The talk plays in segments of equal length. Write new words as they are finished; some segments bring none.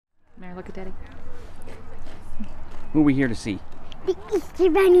There, look at Daddy. Who are we here to see? The Easter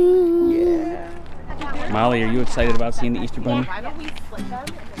Bunny! Yeah! Molly, are you excited about seeing the Easter Bunny? Why don't we split them?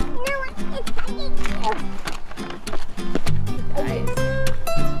 No, I'm excited.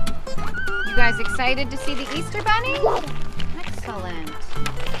 You guys excited to see the Easter Bunny? Yes. Excellent.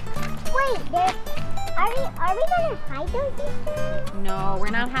 Wait, are we gonna hide those Easter eggs? No, we're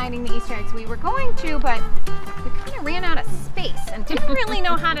not hiding the Easter eggs. We were going to, but we kind of ran out of space and didn't really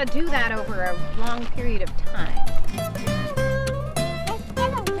know how to do that over a long period of time. Let's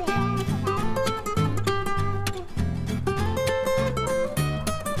get a lid.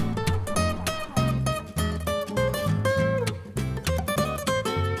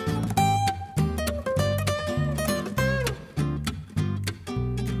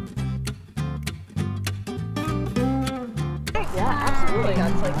 Yeah, absolutely.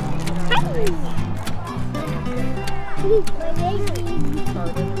 That's like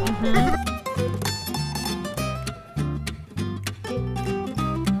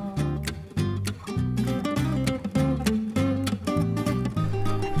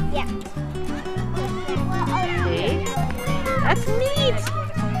Yeah. see? That's neat.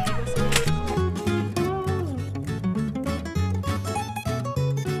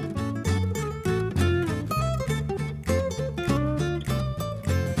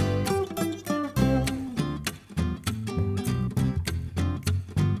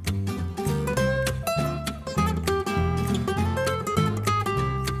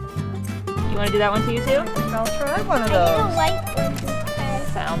 You want to do that one to you too? I'll try one of I those. need a white one because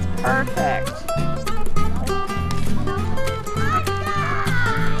Sounds perfect.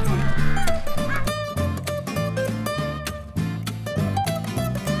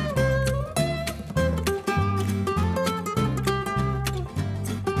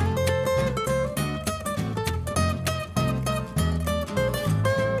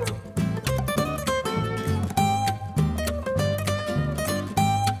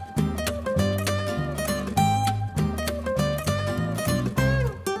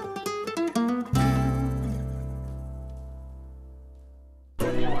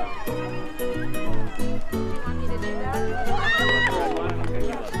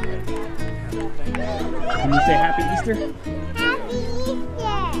 Can you say Happy Easter? Happy Easter!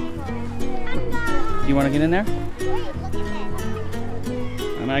 Do you want to get in there? Wait, look at this.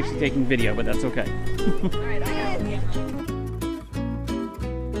 I'm actually taking video, but that's okay. Alright, I got it.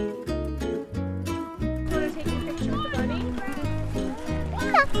 Want to take a picture of the bunny?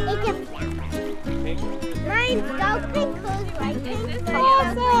 Look, it's a flower. Mine's so close like this.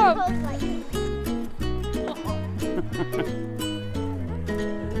 Awesome! Close like this.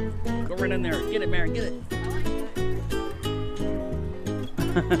 Go right in there. Get it, Mary. Get it.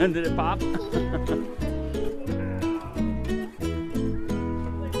 Did it pop?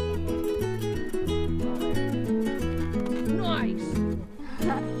 Nice.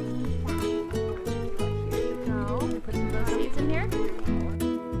 No. Put some of those seeds in here.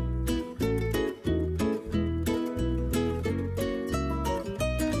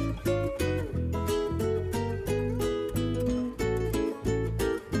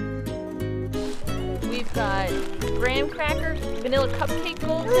 We've got graham crackers, vanilla cupcake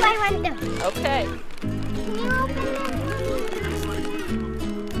molds. Ooh, I want those. Okay. Can you open it?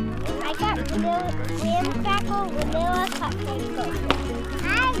 I got graham crackle, vanilla cupcake cookies. I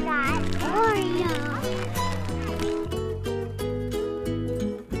got Oreo.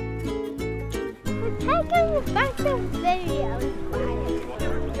 We're taking a bunch of videos.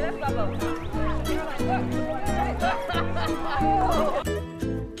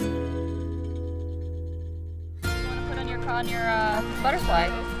 Put on your butterfly.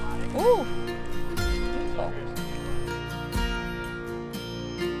 Ooh, beautiful.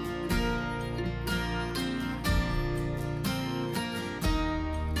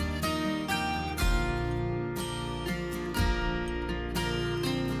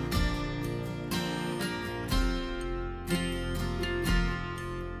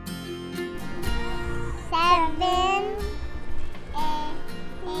 Seven,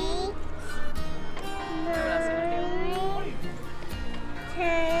 8, 9,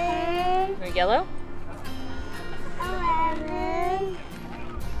 10,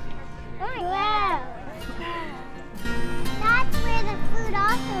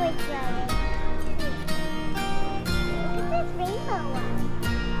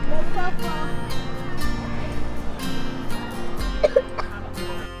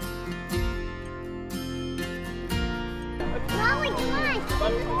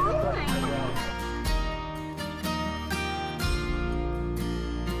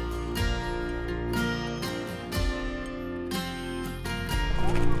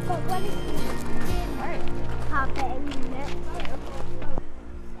 But what if you did pop it and you meant to?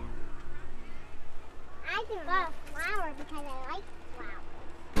 I just got a flower because I like flowers.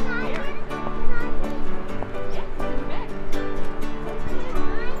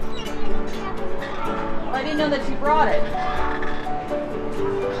 Well, I didn't know that you brought it.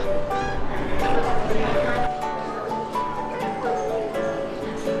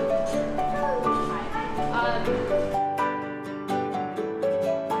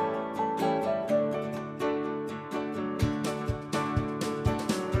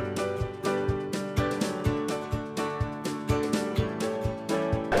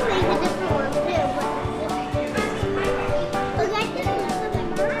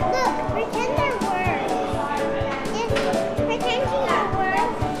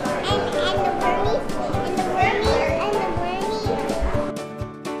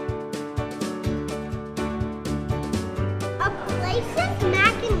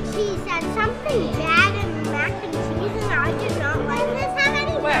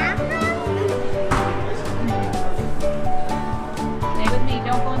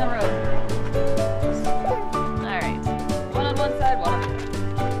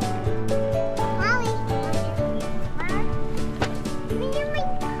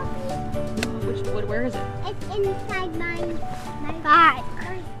 Where is it? It's inside my bag.